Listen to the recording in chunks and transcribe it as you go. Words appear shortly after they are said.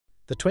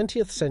The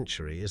 20th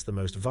century is the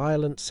most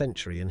violent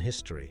century in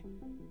history.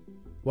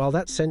 While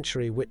that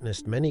century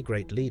witnessed many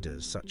great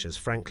leaders such as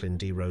Franklin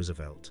D.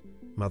 Roosevelt,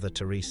 Mother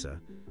Teresa,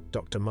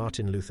 Dr.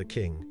 Martin Luther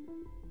King,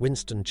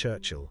 Winston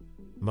Churchill,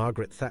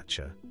 Margaret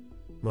Thatcher,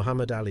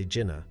 Muhammad Ali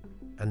Jinnah,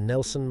 and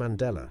Nelson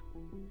Mandela,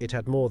 it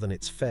had more than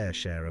its fair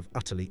share of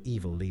utterly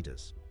evil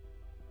leaders.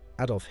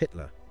 Adolf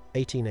Hitler,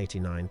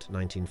 1889 to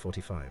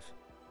 1945.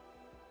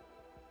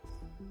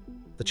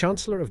 The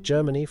Chancellor of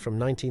Germany from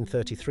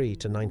 1933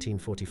 to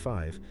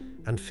 1945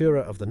 and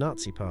Führer of the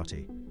Nazi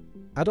Party,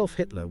 Adolf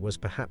Hitler was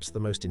perhaps the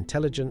most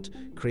intelligent,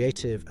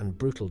 creative, and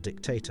brutal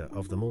dictator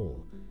of them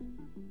all.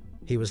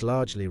 He was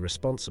largely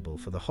responsible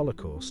for the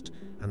Holocaust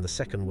and the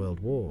Second World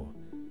War.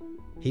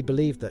 He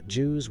believed that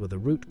Jews were the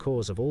root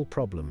cause of all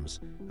problems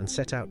and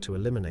set out to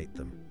eliminate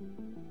them.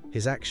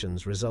 His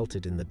actions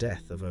resulted in the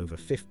death of over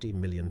 50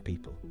 million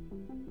people.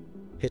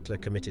 Hitler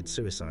committed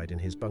suicide in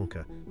his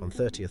bunker on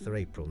 30th of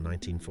April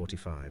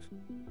 1945.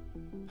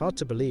 Hard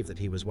to believe that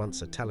he was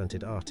once a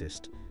talented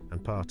artist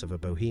and part of a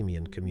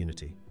bohemian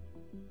community.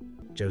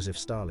 Joseph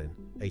Stalin,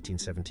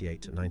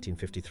 1878 to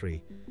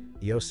 1953.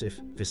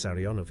 Iosif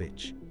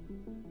Vissarionovich.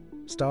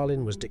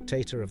 Stalin was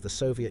dictator of the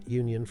Soviet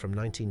Union from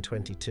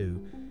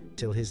 1922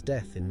 till his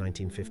death in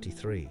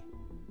 1953.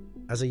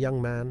 As a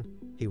young man,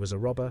 he was a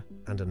robber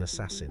and an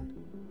assassin.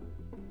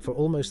 For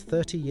almost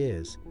 30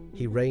 years,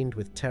 he reigned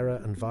with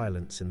terror and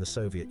violence in the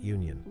Soviet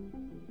Union.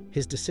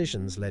 His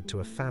decisions led to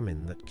a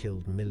famine that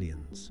killed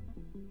millions.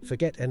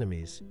 Forget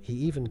enemies, he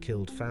even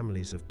killed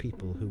families of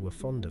people who were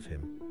fond of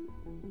him.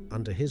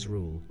 Under his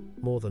rule,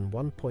 more than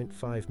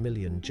 1.5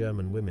 million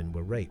German women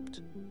were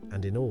raped,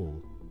 and in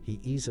all,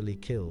 he easily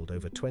killed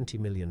over 20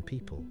 million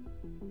people.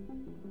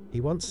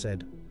 He once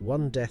said,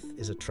 "One death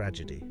is a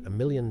tragedy, a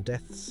million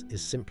deaths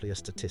is simply a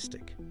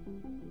statistic."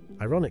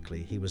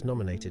 Ironically, he was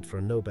nominated for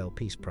a Nobel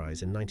Peace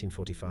Prize in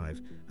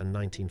 1945 and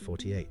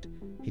 1948.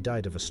 He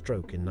died of a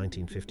stroke in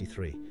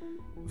 1953.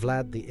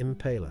 Vlad the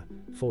Impaler,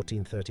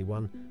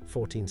 1431,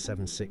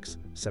 1476,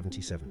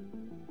 77.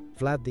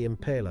 Vlad the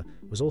Impaler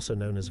was also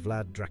known as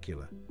Vlad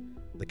Dracula.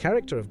 The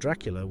character of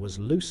Dracula was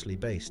loosely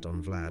based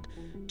on Vlad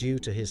due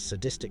to his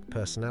sadistic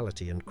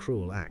personality and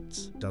cruel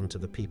acts done to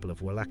the people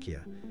of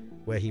Wallachia,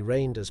 where he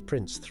reigned as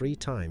prince 3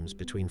 times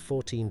between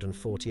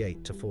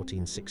 1448 to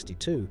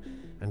 1462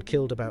 and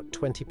killed about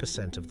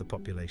 20% of the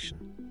population.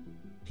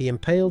 He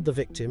impaled the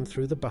victim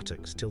through the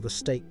buttocks till the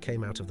stake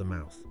came out of the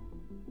mouth.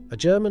 A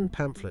German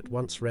pamphlet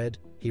once read,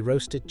 "He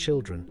roasted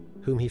children,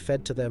 whom he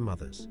fed to their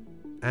mothers,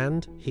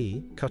 and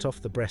he cut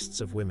off the breasts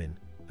of women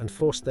and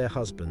forced their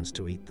husbands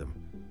to eat them.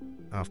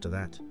 After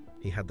that,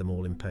 he had them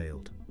all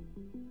impaled."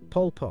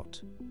 Pol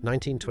Pot,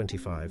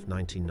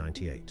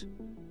 1925–1998.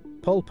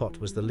 Pol Pot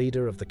was the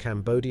leader of the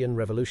Cambodian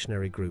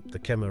revolutionary group the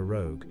Khmer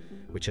Rouge,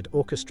 which had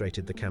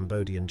orchestrated the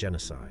Cambodian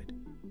genocide.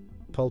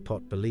 Pol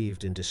Pot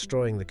believed in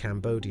destroying the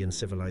Cambodian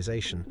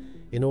civilization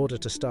in order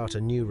to start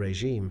a new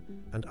regime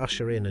and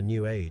usher in a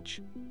new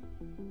age.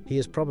 He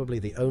is probably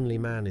the only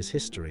man in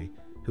history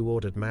who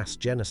ordered mass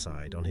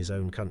genocide on his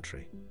own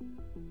country.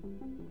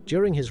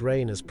 During his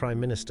reign as Prime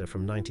Minister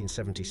from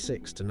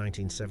 1976 to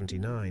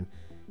 1979,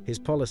 his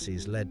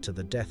policies led to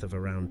the death of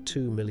around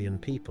 2 million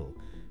people,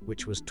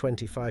 which was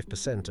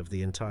 25% of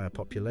the entire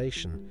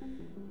population.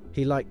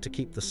 He liked to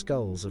keep the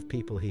skulls of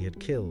people he had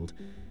killed,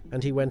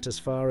 and he went as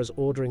far as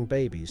ordering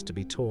babies to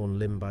be torn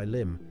limb by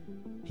limb.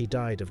 He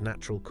died of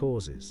natural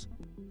causes.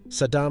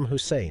 Saddam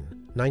Hussein,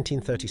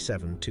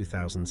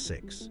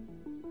 1937–2006.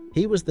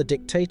 He was the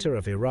dictator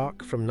of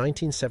Iraq from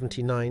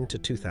 1979 to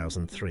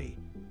 2003.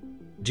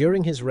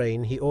 During his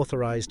reign, he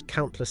authorized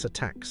countless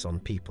attacks on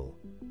people.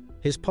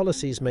 His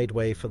policies made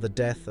way for the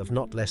death of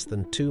not less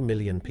than 2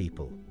 million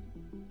people.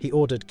 He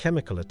ordered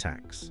chemical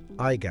attacks,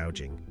 eye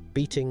gouging,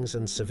 beatings,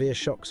 and severe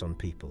shocks on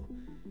people.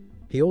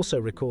 He also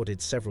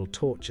recorded several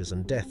tortures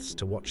and deaths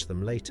to watch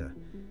them later.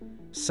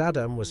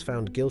 Saddam was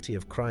found guilty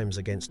of crimes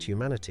against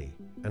humanity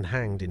and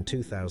hanged in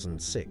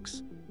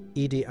 2006.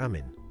 Idi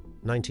Amin,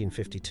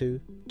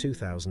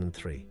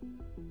 1952–2003.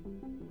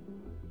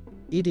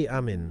 Idi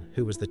Amin,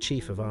 who was the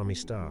Chief of Army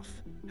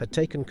Staff, had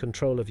taken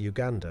control of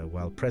Uganda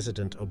while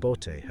President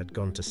Obote had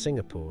gone to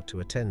Singapore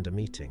to attend a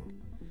meeting.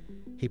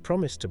 He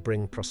promised to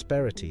bring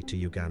prosperity to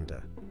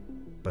Uganda,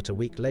 but a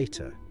week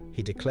later,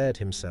 he declared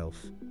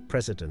himself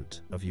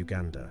President of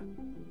Uganda.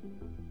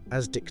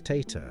 As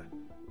dictator,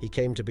 he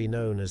came to be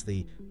known as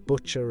the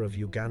Butcher of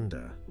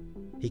Uganda.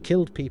 He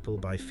killed people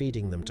by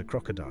feeding them to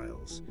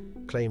crocodiles,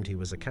 claimed he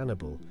was a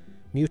cannibal,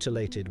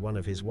 mutilated one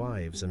of his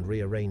wives and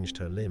rearranged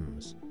her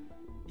limbs.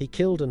 He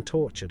killed and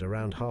tortured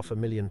around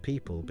 500,000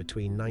 people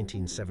between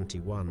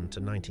 1971 to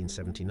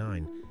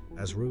 1979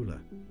 as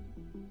ruler.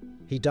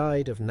 He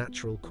died of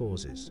natural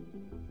causes,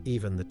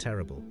 even the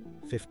terrible,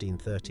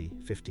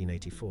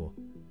 1530–1584.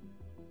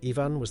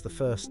 Ivan was the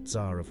first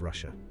Tsar of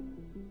Russia.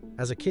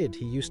 As a kid,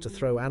 he used to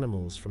throw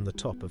animals from the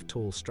top of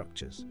tall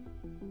structures.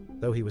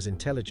 Though he was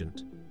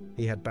intelligent,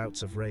 he had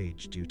bouts of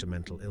rage due to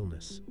mental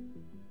illness.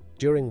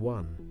 During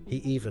one, he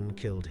even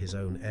killed his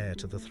own heir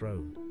to the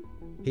throne.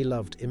 He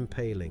loved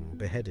impaling,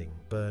 beheading,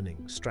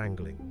 burning,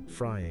 strangling,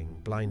 frying,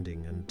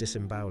 blinding, and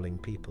disemboweling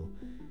people.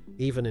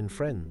 Even in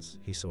friends,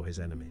 he saw his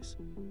enemies.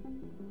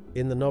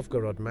 In the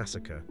Novgorod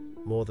massacre,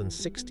 more than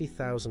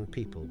 60,000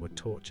 people were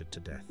tortured to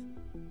death.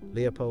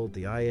 Leopold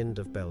I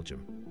of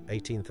Belgium,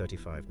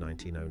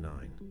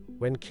 1835–1909.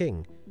 When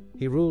king,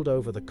 he ruled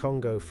over the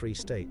Congo Free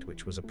State,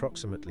 which was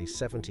approximately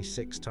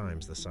 76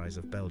 times the size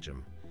of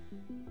Belgium.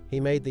 He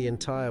made the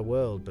entire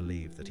world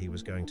believe that he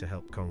was going to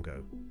help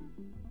Congo.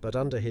 But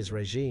under his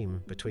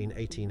regime, between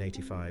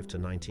 1885 to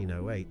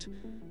 1908,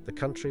 the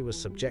country was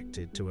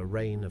subjected to a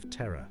reign of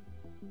terror.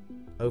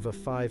 Over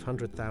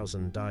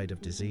 500,000 died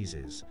of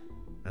diseases,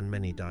 and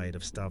many died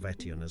of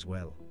starvation as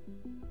well.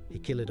 He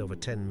killed over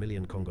 10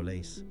 million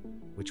Congolese,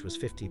 which was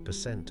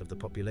 50% of the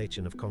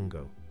population of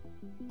Congo.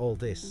 All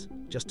this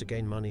just to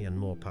gain money and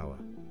more power.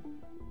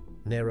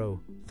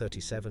 Nero,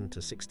 37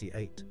 to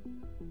 68.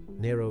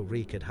 Nero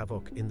wreaked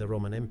havoc in the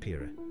Roman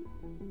Empire.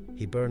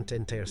 He burnt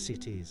entire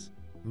cities,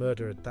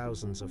 murdered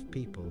thousands of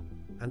people,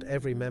 and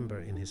every member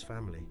in his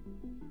family.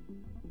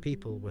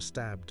 People were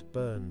stabbed,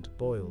 burned,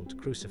 boiled,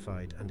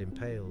 crucified, and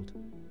impaled.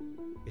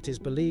 It is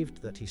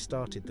believed that he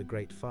started the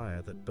Great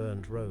Fire that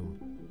burned Rome,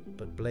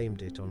 but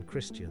blamed it on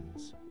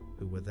Christians,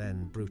 who were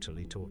then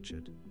brutally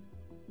tortured.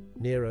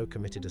 Nero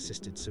committed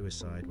assisted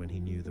suicide when he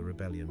knew the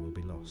rebellion will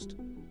be lost.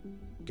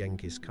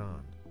 Genghis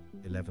Khan,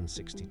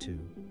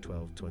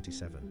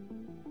 1162–1227.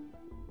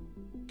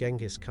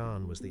 Genghis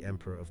Khan was the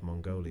emperor of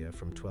Mongolia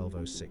from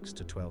 1206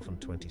 to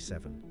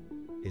 1227.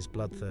 His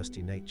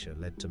bloodthirsty nature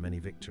led to many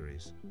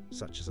victories,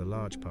 such as a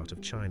large part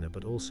of China,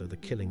 but also the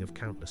killing of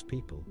countless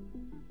people.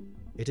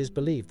 It is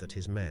believed that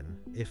his men,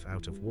 if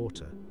out of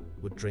water,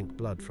 would drink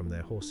blood from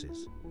their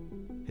horses.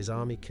 His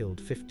army killed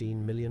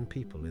 15 million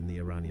people in the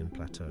Iranian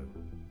plateau.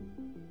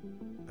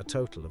 A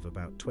total of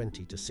about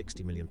 20 to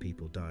 60 million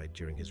people died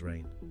during his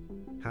reign.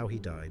 How he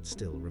died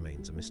still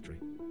remains a mystery.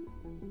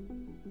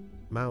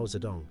 Mao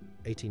Zedong,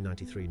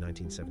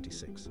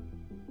 1893–1976.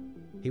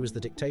 He was the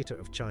dictator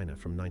of China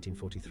from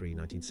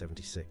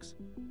 1943–1976.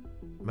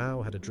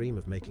 Mao had a dream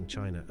of making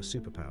China a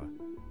superpower,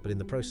 but in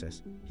the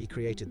process, he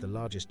created the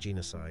largest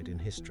genocide in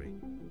history.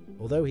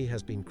 Although he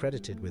has been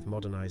credited with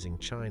modernizing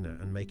China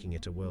and making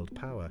it a world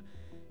power,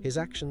 his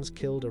actions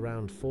killed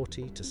around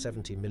 40 to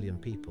 70 million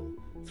people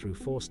through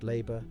forced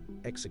labor,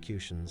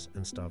 executions,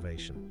 and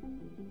starvation.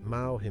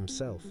 Mao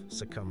himself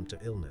succumbed to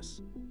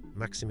illness.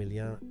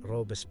 Maximilien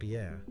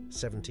Robespierre,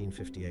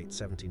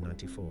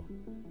 1758–1794.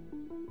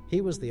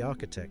 He was the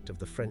architect of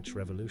the French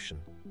Revolution.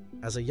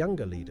 As a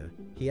younger leader,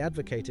 he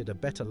advocated a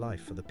better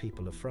life for the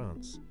people of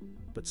France.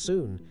 But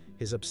soon,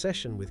 his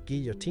obsession with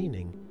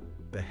guillotining,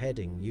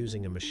 beheading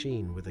using a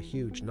machine with a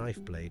huge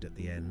knife blade at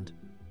the end,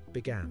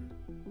 began.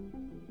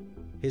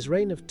 His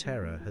reign of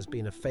terror has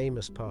been a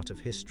famous part of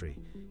history.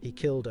 He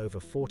killed over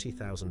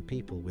 40,000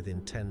 people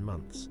within 10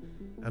 months,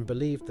 and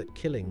believed that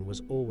killing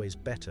was always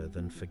better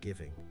than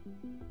forgiving.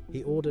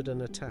 He ordered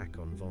an attack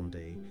on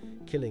Vendée,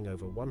 killing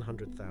over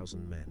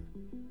 100,000 men.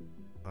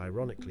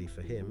 Ironically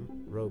for him,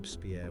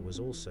 Robespierre was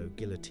also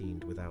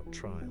guillotined without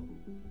trial.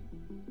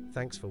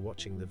 Thanks for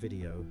watching the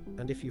video,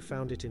 and if you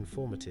found it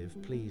informative,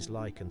 please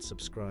like and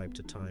subscribe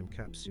to Time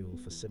Capsule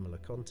for similar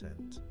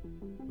content.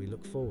 We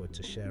look forward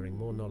to sharing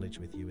more knowledge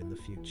with you in the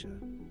future.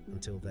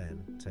 Until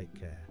then, take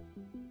care.